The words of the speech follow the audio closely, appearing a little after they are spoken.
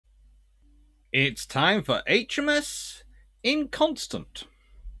It's time for HMS Inconstant,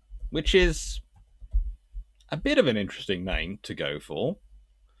 which is a bit of an interesting name to go for.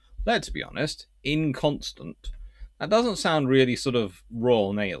 Let's be honest, Inconstant. That doesn't sound really sort of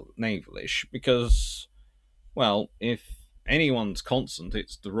Royal Navalish because, well, if anyone's constant,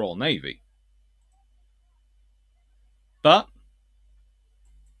 it's the Royal Navy. But,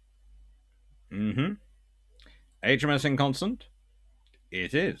 HMS Inconstant,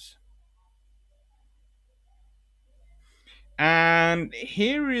 it is. And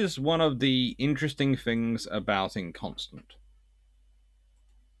here is one of the interesting things about Inconstant.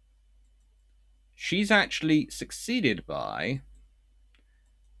 She's actually succeeded by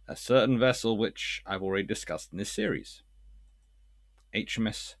a certain vessel which I've already discussed in this series,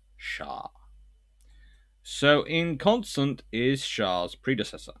 HMS Shah. So, Inconstant is Shah's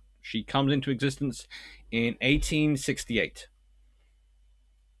predecessor. She comes into existence in 1868.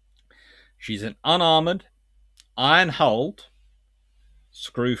 She's an unarmoured, iron hulled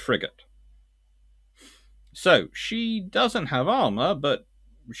screw frigate. So, she doesn't have armour, but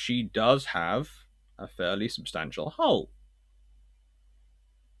she does have a fairly substantial hull.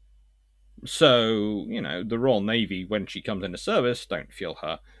 So, the Royal Navy, when she comes into service, don't feel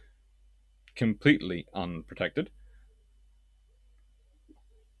her completely unprotected.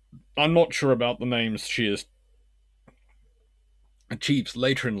 I'm not sure about the names she has achieves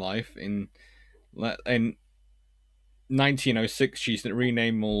later in life. In 1906, she's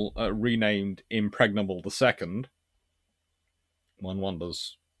renamed Impregnable II. One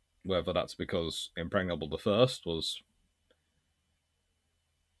wonders whether that's because Impregnable the First was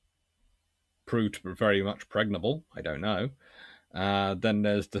proved to be very much pregnable. I don't know. Then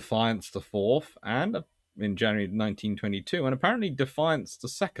there's Defiance the Fourth, and in January 1922, and apparently Defiance the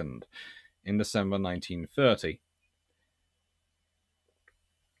Second in December 1930.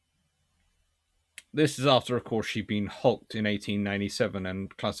 This is after, of course, she'd been hulked in 1897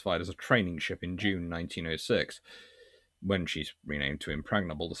 and classified as a training ship in June 1906, when she's renamed to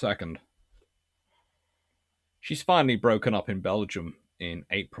Impregnable II. She's finally broken up in Belgium in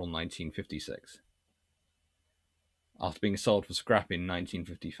April 1956, after being sold for scrap in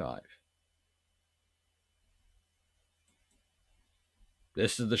 1955.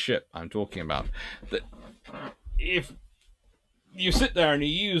 This is the ship I'm talking about. That if you sit there and you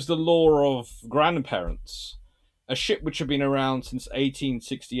use the law of grandparents, a ship which had been around since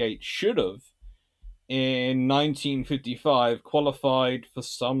 1868 should have, in 1955, qualified for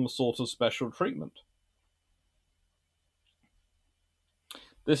some sort of special treatment.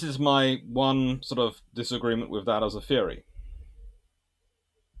 This is my one sort of disagreement with that as a theory.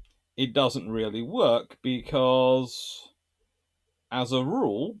 It doesn't really work because, as a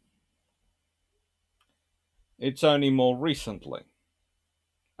rule, it's only more recently,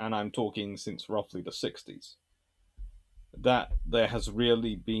 and I'm talking since roughly the 60s, that there has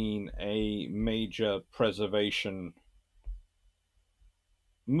really been a major preservation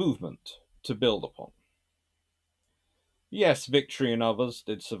movement to build upon. Yes, Victory and others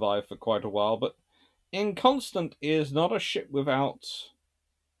did survive for quite a while, but Inconstant is not a ship without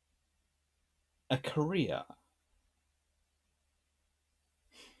a career.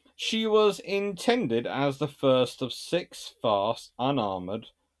 She was intended as the first of 6 fast, unarmoured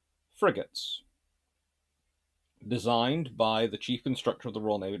frigates, designed by the chief instructor of the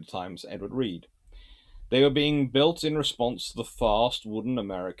Royal Navy at the time, Edward Reed. They were being built in response to the fast wooden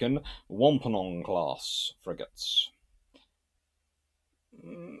American Wampanoag class frigates.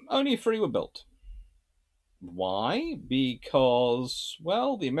 Only 3 were built. Why? Because,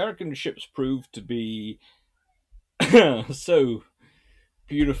 well, the American ships proved to be so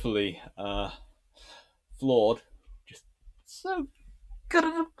beautifully flawed, just so good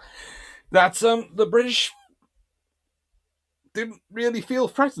at them, that the British didn't really feel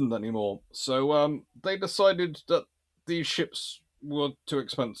threatened anymore. So they decided that these ships were too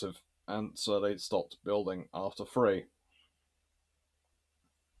expensive, and so they stopped building after 3.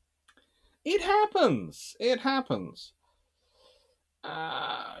 It happens. It happens.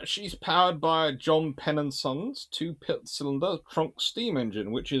 She's powered by a John Penn & Sons 2-cylinder trunk steam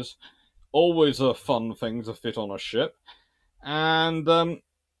engine, which is always a fun thing to fit on a ship. And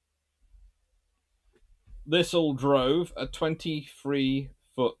this all drove a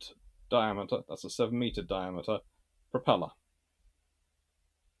 23-foot diameter, that's a 7-meter diameter, propeller.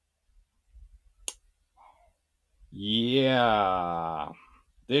 Yeah,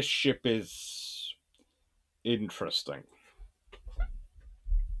 this ship is interesting.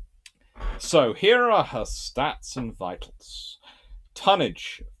 So here are her stats and vitals.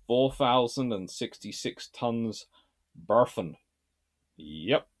 Tonnage, 4,066 tons burthen.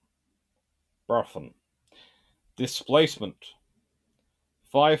 Yep. Burthen. Displacement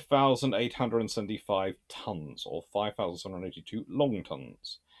 5,875 tons, or 5,782 long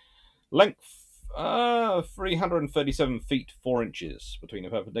tons. Length 337 feet 4 inches between the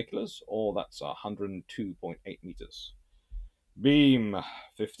perpendiculars, or that's 102.8 meters. Beam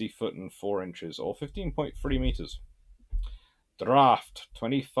 50 foot and 4 inches, or 15.3 meters. Draft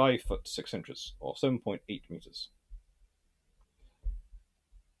 25 foot 6 inches, or 7.8 meters.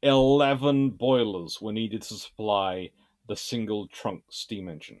 11 boilers were needed to supply the single trunk steam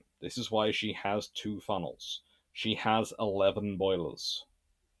engine. This is why she has 2 funnels. She has 11 boilers.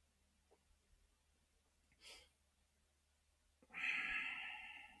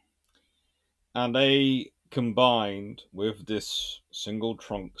 And they combined with this single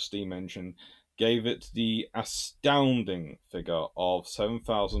trunk steam engine gave it the astounding figure of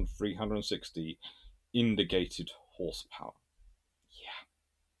 7,360 indicated horsepower. Yeah.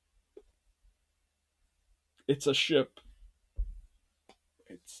 It's a ship.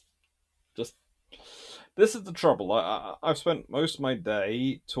 It's just... This is the trouble. I've spent most of my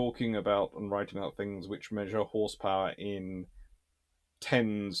day talking about and writing about things which measure horsepower in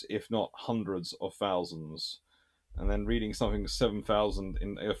tens, if not hundreds of thousands. And then reading something 7,000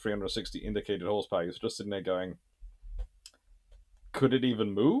 in 360 indicated horsepower, you're just sitting there going, could it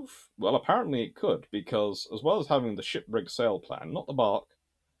even move? Well, apparently it could, because as well as having the shiprig sail plan, not the bark,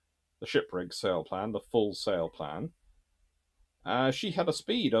 the shiprig sail plan, the full sail plan, she had a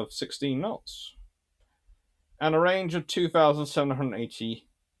speed of 16 knots and a range of 2,780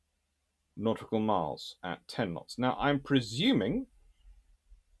 nautical miles at 10 knots. Now, I'm presuming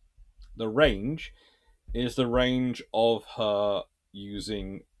the range is the range of her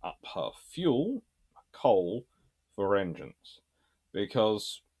using up her fuel, coal, for engines.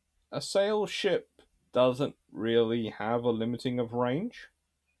 Because a sail ship doesn't really have a limiting of range.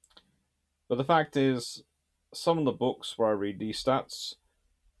 But the fact is, some of the books where I read these stats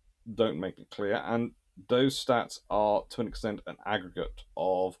don't make it clear, and those stats are, to an extent, an aggregate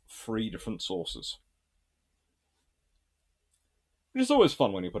of 3 different sources. Which is always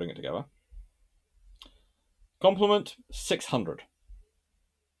fun when you're putting it together. Complement, 600.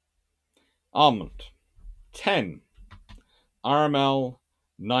 Armament, 10 RML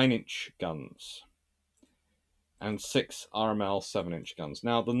 9-inch guns and 6 RML 7-inch guns.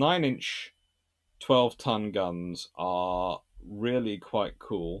 Now, the 9-inch 12-ton guns are really quite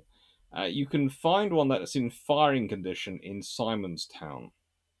cool. You can find one that's in firing condition in Simonstown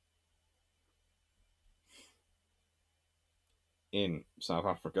in South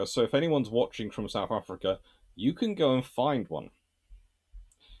Africa. So if anyone's watching from South Africa, you can go and find one.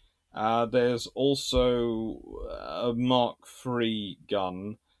 There's also a Mark III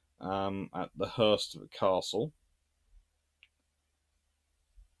gun at the Hurst Castle.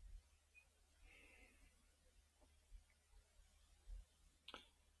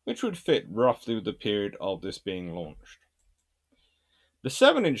 Which would fit roughly with the period of this being launched. The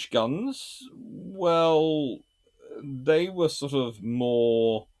 7-inch guns, well, they were sort of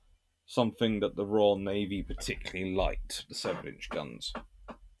more something that the Royal Navy particularly liked, the 7-inch guns.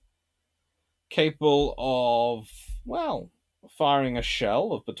 Capable of, well, firing a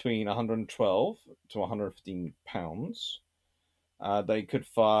shell of between 112 to 115 pounds. They could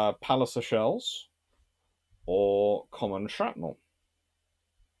fire Palliser shells or common shrapnel.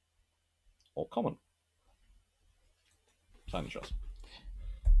 Or common tiny shells.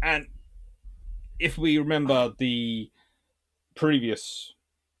 And if we remember the previous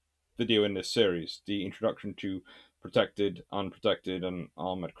video in this series, the introduction to protected, unprotected, and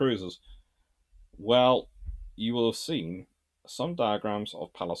armored cruisers, well, you will have seen some diagrams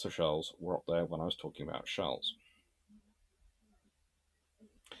of Palliser shells were up there when I was talking about shells.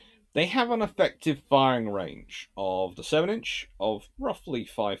 They have an effective firing range of the 7-inch of roughly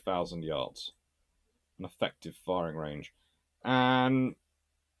 5,000 yards. An effective firing range. And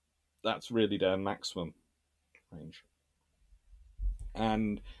that's really their maximum range.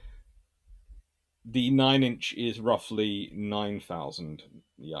 And the 9-inch is roughly 9,000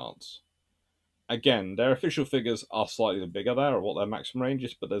 yards. Again, their official figures are slightly bigger there, or what their maximum range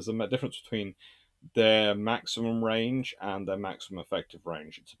is, but there's a difference between their maximum range and their maximum effective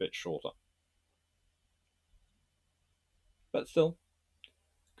range. It's a bit shorter. But still,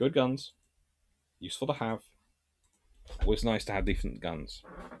 good guns. Useful to have. Always nice to have decent guns.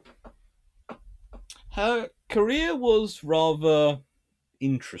 Her career was rather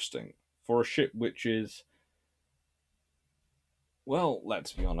interesting for a ship which is, well,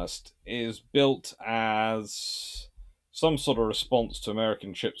 let's be honest, is built as some sort of response to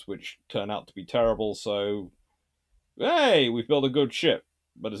American ships which turn out to be terrible, so, hey, we've built a good ship.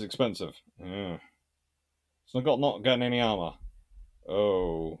 but it's expensive. Yeah. It's not getting any armor.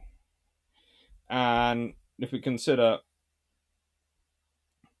 Oh. And if we consider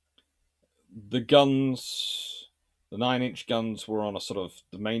the guns, the 9-inch guns were on a sort of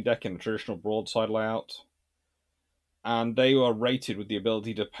the main deck in a traditional broadside layout, and they were rated with the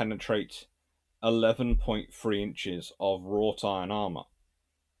ability to penetrate 11.3 inches of wrought iron armor.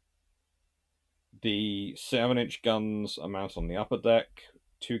 The 7-inch guns are mounted on the upper deck,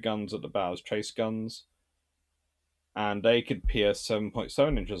 two guns at the bow as chase guns, and they could pierce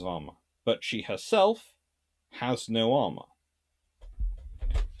 7.7 inches of armor. But she herself has no armor.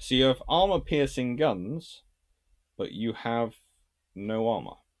 So you have armor piercing guns, but you have no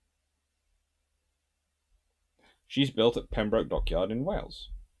armor. She's built at Pembroke Dockyard in Wales.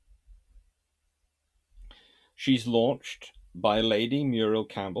 She's launched by Lady Muriel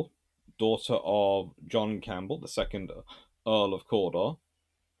Campbell, daughter of John Campbell, the second Earl of Cawdor,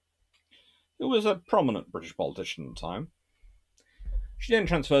 who was a prominent British politician at the time. She then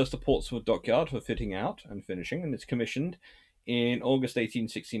transfers to Portsmouth Dockyard for fitting out and finishing, and is commissioned in August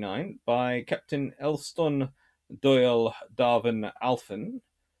 1869 by Captain Elston Doyle Darwin Alphen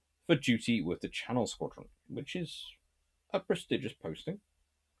for duty with the Channel Squadron, which is a prestigious posting.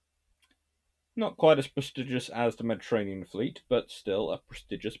 Not quite as prestigious as the Mediterranean Fleet, but still a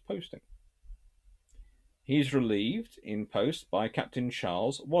prestigious posting. He's relieved in post by Captain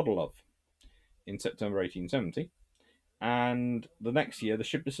Charles Waddlove in September 1870, and the next year the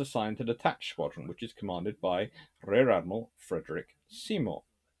ship is assigned to the Detached Squadron, which is commanded by Rear Admiral Frederick Seymour.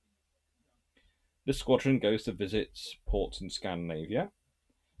 This squadron goes to visit ports in Scandinavia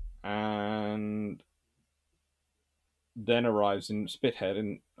and then arrives in Spithead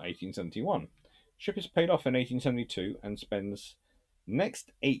in 1871. Ship is paid off in 1872 and spends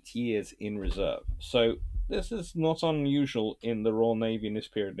next 8 years in reserve. So this is not unusual in the Royal Navy in this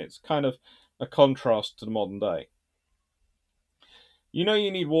period. It's kind of a contrast to the modern day. You know you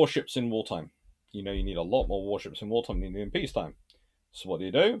need warships in wartime. You know you need a lot more warships in wartime than you need in peacetime. So what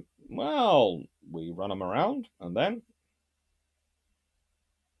do? Well, we run them around and then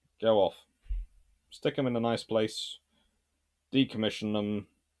go off. Stick them in a nice place, decommission them,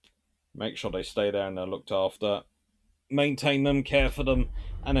 make sure they stay there and they're looked after, maintain them, care for them,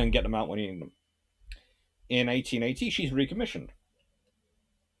 and then get them out when you need them. In 1880, she's recommissioned.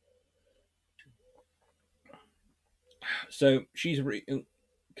 So she's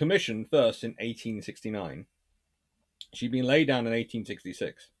commissioned first in 1869. She'd been laid down in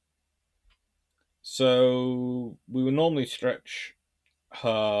 1866. So we would normally stretch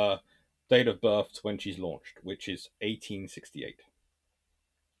her date of birth to when she's launched, which is 1868.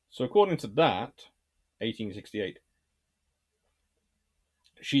 So according to that, 1868,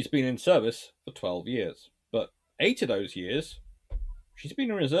 she's been in service for 12 years. But 8 of those years, she's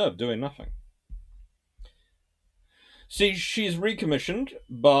been in reserve doing nothing. See, she's recommissioned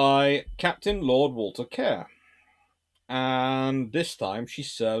by Captain Lord Walter Kerr. And this time she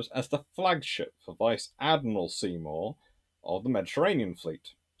serves as the flagship for Vice Admiral Seymour of the Mediterranean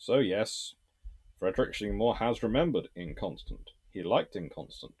Fleet. So yes, Frederick Seymour has remembered Inconstant. He liked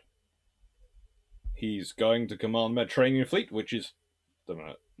Inconstant. He's going to command Mediterranean Fleet, which is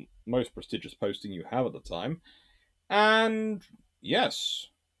the most prestigious posting you have at the time. And yes,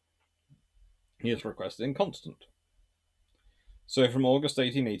 he has requested Inconstant. So from August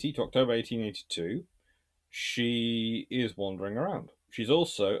 1880 to October 1882, she is wandering around. She's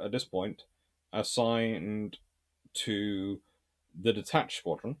also, at this point, assigned to the Detached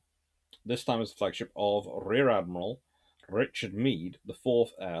Squadron, this time as the flagship of Rear Admiral Richard Meade, the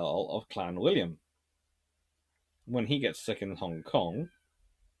 4th Earl of Clanwilliam. When he gets sick in Hong Kong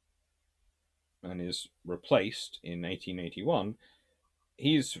and is replaced in 1881,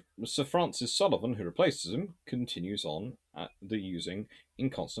 he's Sir Francis Sullivan, who replaces him, continues on at the using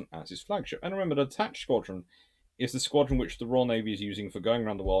Inconstant as his flagship. And remember, the Detached Squadron is the squadron which the Royal Navy is using for going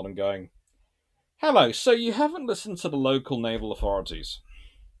around the world and going, hello, so you haven't listened to the local naval authorities.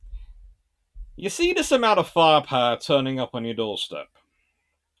 You see this amount of firepower turning up on your doorstep.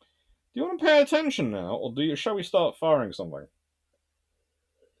 Do you want to pay attention now, or shall we start firing something?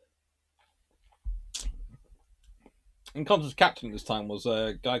 Inconstant's captain this time was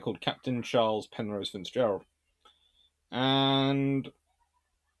a guy called Captain Charles Penrose Fitzgerald. And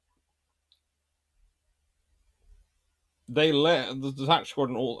the Detached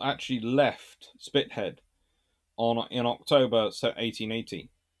Squadron all actually left Spithead in October 1880.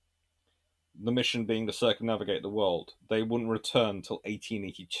 The mission being to circumnavigate the world. They wouldn't return till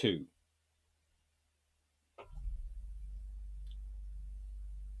 1882.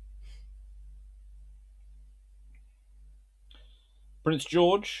 Prince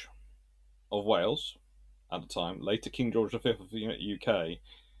George of Wales, at the time, later King George V of the UK,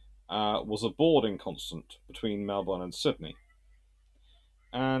 was aboard Inconstant between Melbourne and Sydney,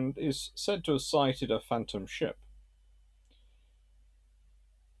 and is said to have sighted a phantom ship.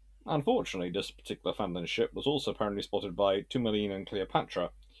 Unfortunately, this particular phantom ship was also apparently spotted by Tourmaline and Cleopatra,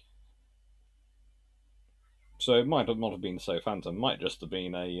 so it might not have been so phantom, might just have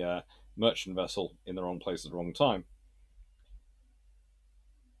been a merchant vessel in the wrong place at the wrong time.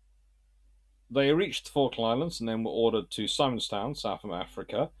 They reached the Falkland Islands and then were ordered to Simonstown, South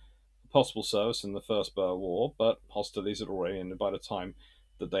Africa, for possible service in the First Boer War, but hostilities had already ended by the time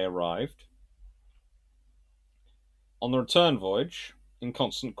that they arrived. On the return voyage,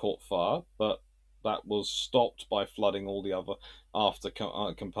 Inconstant caught fire, but that was stopped by flooding all the other after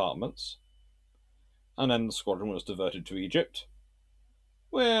compartments. And then the squadron was diverted to Egypt,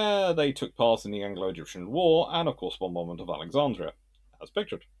 where they took part in the Anglo-Egyptian War and, of course, bombardment of Alexandria, as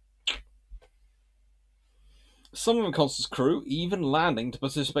pictured. Some of Inconstant's crew even landing to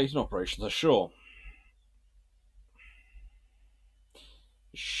participate in operations ashore.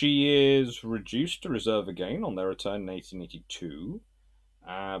 She is reduced to reserve again on their return in 1882,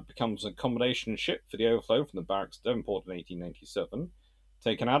 becomes an accommodation ship for the overflow from the barracks at Devonport in 1897,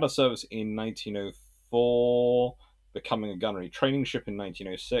 taken out of service in 1904, becoming a gunnery training ship in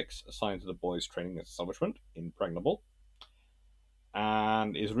 1906, assigned to the boys' training establishment, Impregnable,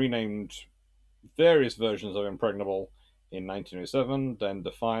 and is renamed various versions of Impregnable in 1907, then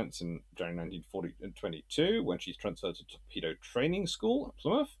Defiance in January 1922, when she's transferred to Torpedo Training School at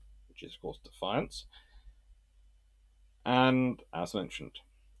Plymouth, which is, of course, Defiance. And, as mentioned,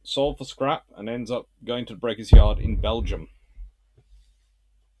 sold for scrap and ends up going to the Breakers Yard in Belgium.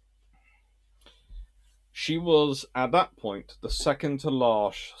 She was, at that point, the second to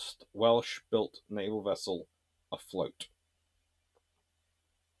last Welsh-built naval vessel afloat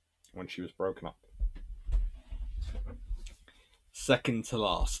when she was broken up. Second to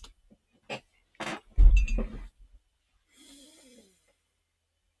last.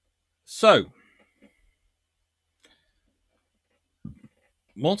 So,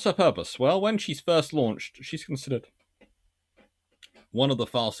 what's her purpose? Well, when she's first launched, she's considered one of the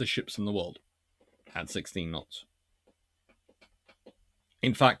fastest ships in the world at 16 knots.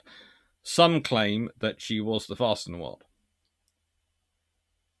 In fact, some claim that she was the fastest in the world.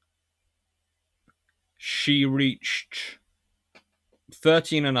 She reached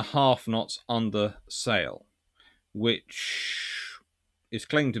 13.5 knots under sail, which is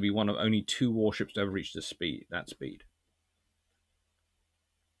claimed to be one of only 2 warships to ever reach that speed.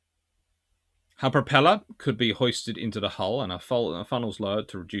 Her propeller could be hoisted into the hull and her funnels lowered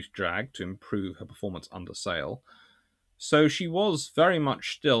to reduce drag to improve her performance under sail. So she was very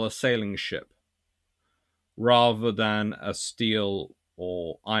much still a sailing ship, rather than a steel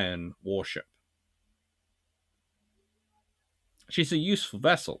or iron warship. She's a useful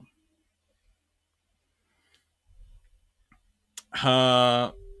vessel.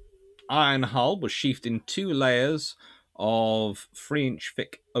 Her iron hull was sheathed in 2 layers of 3-inch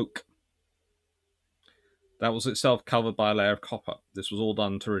thick oak. That was itself covered by a layer of copper. This was all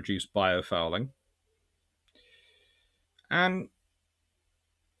done to reduce biofouling. And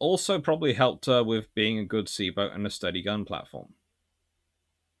also probably helped her with being a good seaboat and a steady gun platform.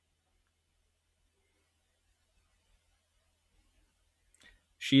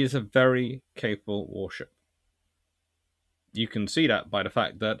 She is a very capable warship. You can see that by the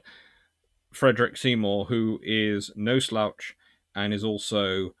fact that Frederick Seymour, who is no slouch and is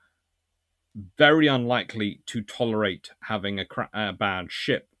also very unlikely to tolerate having a bad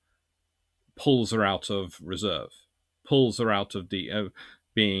ship, pulls her out of reserve, pulls her out of the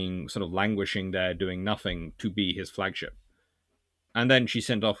being sort of languishing there, doing nothing, to be his flagship. And then she's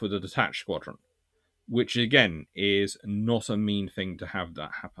sent off with a detached squadron, which again is not a mean thing to have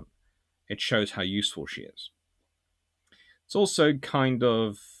that happen. It shows how useful she is. It's also kind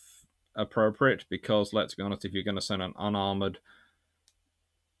of appropriate because, let's be honest, if you're going to send an unarmored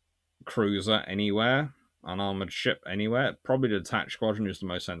cruiser anywhere, unarmored ship anywhere, probably the detached squadron is the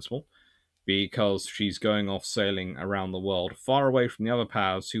most sensible, because she's going off sailing around the world, far away from the other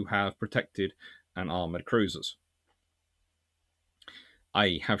powers who have protected and armored cruisers,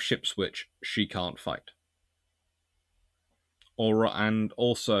 i.e. have ships which she can't fight. And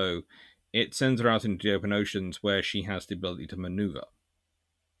also, it sends her out into the open oceans where she has the ability to maneuver.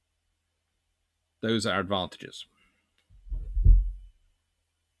 Those are advantages.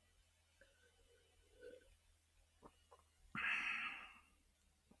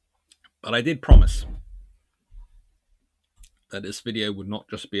 But I did promise that this video would not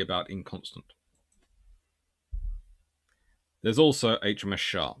just be about Inconstant. There's also HMS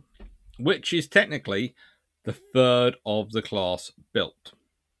Shah, which is technically the third of the class built.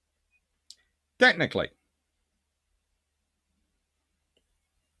 Technically.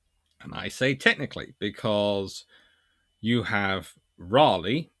 And I say technically because you have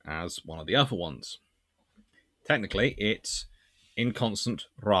Raleigh as one of the other ones. Technically, it's Inconstant,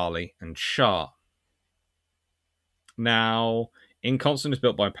 Raleigh, and Shah. Now, Inconstant is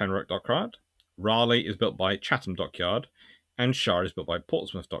built by Penrith Dockyard, Raleigh is built by Chatham Dockyard, and Shah is built by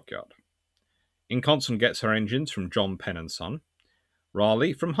Portsmouth Dockyard. Inconstant gets her engines from John Penn and Son,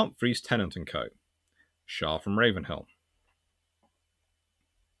 Raleigh from Humphreys, Tennant and Co., Shah from Ravenhill.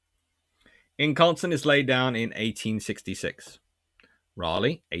 Inconstant is laid down in 1866,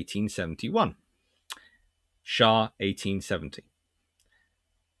 Raleigh 1871, Shah 1870.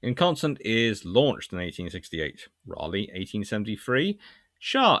 Inconstant is launched in 1868, Raleigh 1873,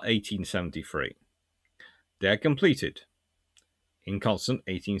 Shah 1873. They're completed. Inconstant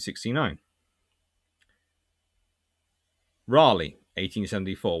 1869. Raleigh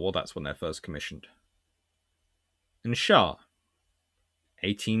 1874, well, that's when they're first commissioned. And Shah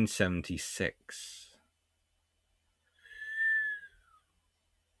 1876.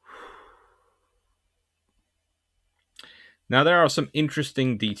 Now, there are some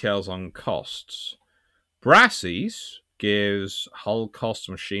interesting details on costs. Brassey's gives hull costs,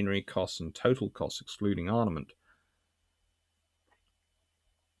 machinery costs, and total costs, excluding armament.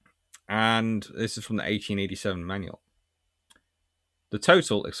 And this is from the 1887 manual. The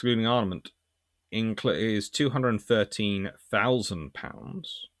total, excluding armament, is £213,000,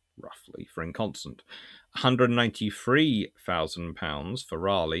 roughly, for Inconstant, £193,000 for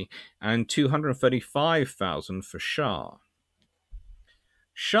Raleigh, and £235,000 for Shah.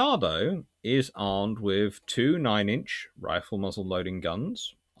 Shah, though, is armed with two 9-inch rifle muzzle loading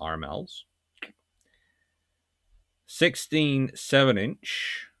guns, RMLs, 16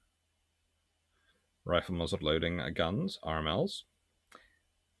 7-inch rifle muzzle loading guns, RMLs,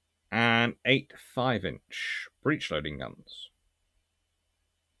 and 8 5-inch breech loading guns.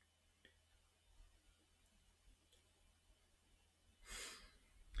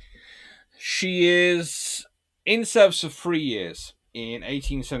 She is in service for 3 years in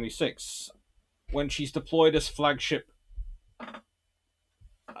 1876 when she's deployed as flagship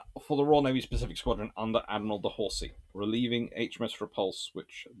for the Royal Navy's Pacific Squadron under Admiral de Horsey, relieving HMS Repulse,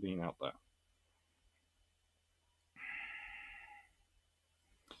 which had been out there.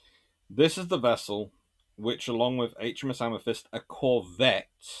 This is the vessel which, along with HMS Amethyst, a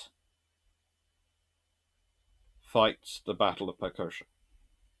corvette, fights the Battle of Picochet.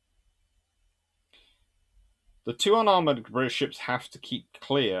 The two unarmoured British ships have to keep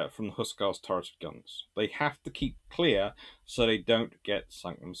clear from the Hussars' turreted guns. They have to keep clear so they don't get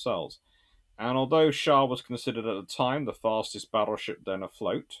sunk themselves. And although Shah was considered at the time the fastest battleship then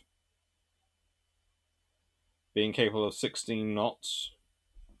afloat, being capable of 16 knots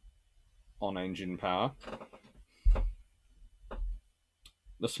on engine power,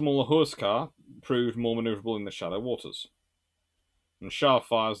 the smaller Hussar proved more manoeuvrable in the shallow waters. And Shah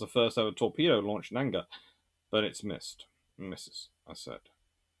fires the first ever torpedo launched in anger, but it's missed. Misses, I said.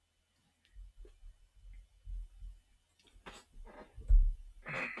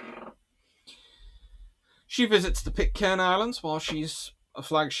 She visits the Pitcairn Islands while she's a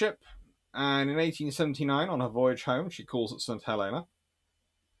flagship, and in 1879, on her voyage home, she calls at St. Helena,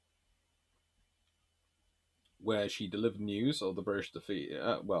 where she delivered news of the British defeat.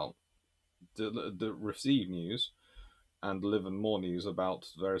 Received news and delivered more news about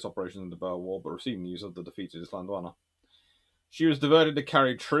various operations in the Boer War, but received news of the defeated Islandwana. She was diverted to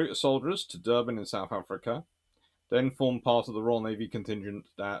carry soldiers to Durban in South Africa, then formed part of the Royal Navy contingent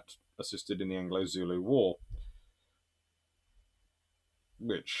that assisted in the Anglo-Zulu War,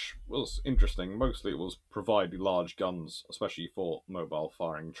 which was interesting. Mostly it was providing large guns, especially for mobile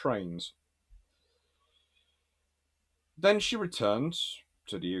firing trains. Then she returns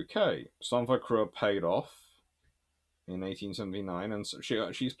to the UK. Some of her crew are paid off in 1879, and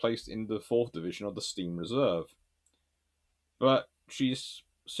she's placed in the 4th Division of the Steam Reserve. But she's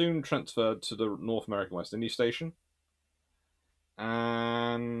soon transferred to the North American West Indies Station,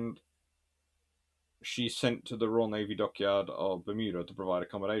 and she's sent to the Royal Navy Dockyard of Bermuda to provide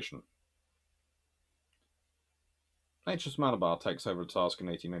accommodation. HMS Malabar takes over the task in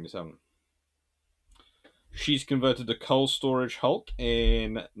 1897. She's converted to coal storage hulk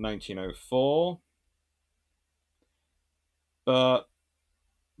in 1904, but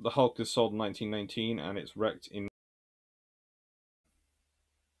the hulk is sold in 1919 and it's wrecked in.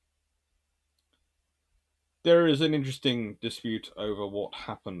 There is an interesting dispute over what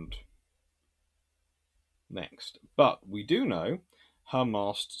happened next. But we do know her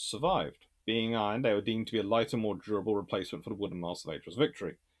mast survived. Being iron, they were deemed to be a lighter, more durable replacement for the wooden mast of HMS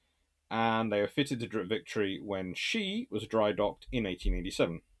Victory. And they were fitted to Victory when she was dry docked in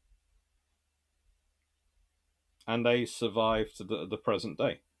 1887. And they survived to the present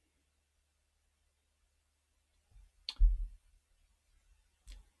day.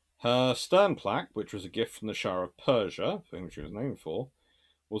 Her stern plaque, which was a gift from the Shah of Persia, for whom she was named for,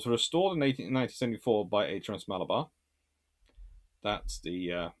 was restored in 1974 by HMS Malabar. That's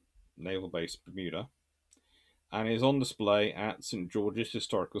the naval base Bermuda, and is on display at St George's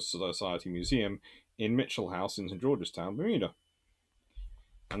Historical Society Museum in Mitchell House in St George's Town, Bermuda.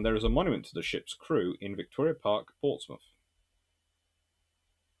 And there is a monument to the ship's crew in Victoria Park, Portsmouth.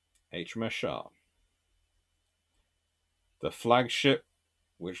 HMS Shah, the flagship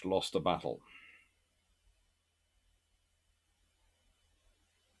which lost a battle.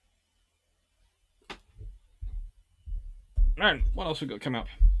 And what else we got coming up?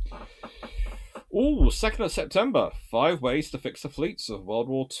 Oh, 2nd of September, 5 ways to fix the fleets of World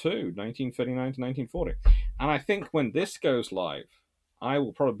War II, 1939 to 1940. And I think when this goes live, I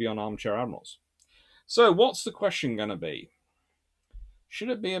will probably be on Armchair Admirals. So what's the question going to be? Should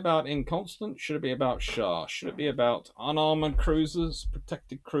it be about Inconstant? Should it be about Shah? Should it be about unarmored cruisers,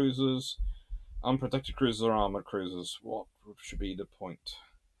 protected cruisers, unprotected cruisers, or armored cruisers? What should be the point?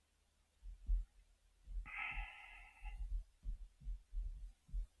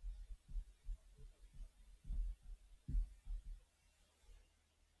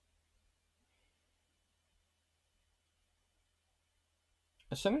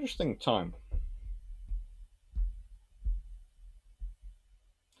 It's an interesting time.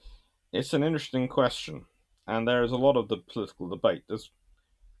 It's an interesting question, and there is a lot of the political debate. There's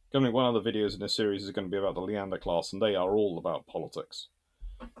going to be one of the videos in this series is going to be about the Leander class, and they are all about politics.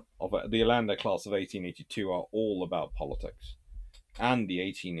 The Leander class of 1882 are all about politics, and the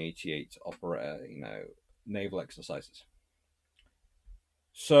 1888 naval exercises.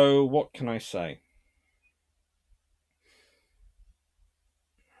 So, what can I say?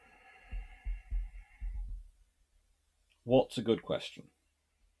 What's a good question?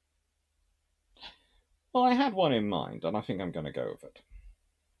 Well, I had one in mind, and I think I'm going to go with it.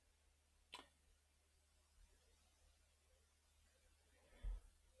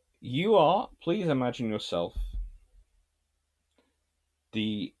 You are, please imagine yourself,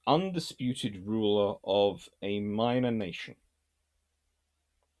 the undisputed ruler of a minor nation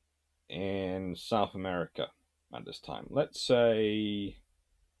in South America at this time. Let's say,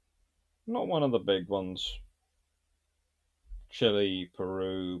 not one of the big ones. Chile,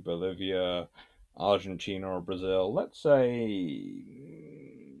 Peru, Bolivia, Argentina, or Brazil. Let's say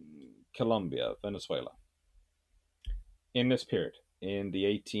Colombia, Venezuela. In this period, in the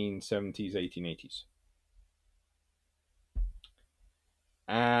 1870s, 1880s.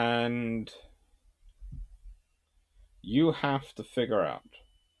 And you have to figure out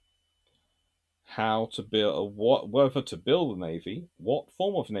how to build, whether to build a navy, what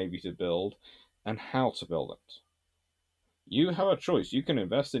form of navy to build, and how to build it. You have a choice. You can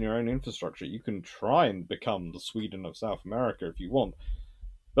invest in your own infrastructure. You can try and become the Sweden of South America if you want.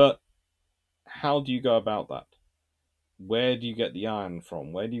 But how do you go about that? Where do you get the iron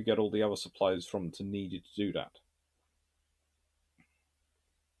from? Where do you get all the other supplies from to need you to do that?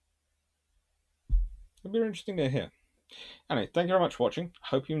 It'll be interesting to hear. Anyway, thank you very much for watching.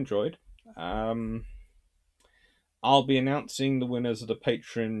 Hope you enjoyed. I'll be announcing the winners of the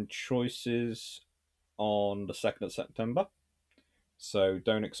Patreon choices on the 2nd of September. So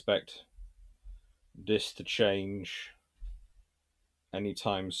don't expect this to change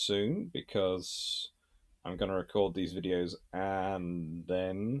anytime soon, because I'm going to record these videos and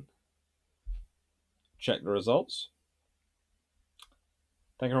then check the results.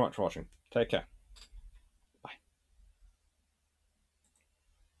 Thank you very much for watching. Take care.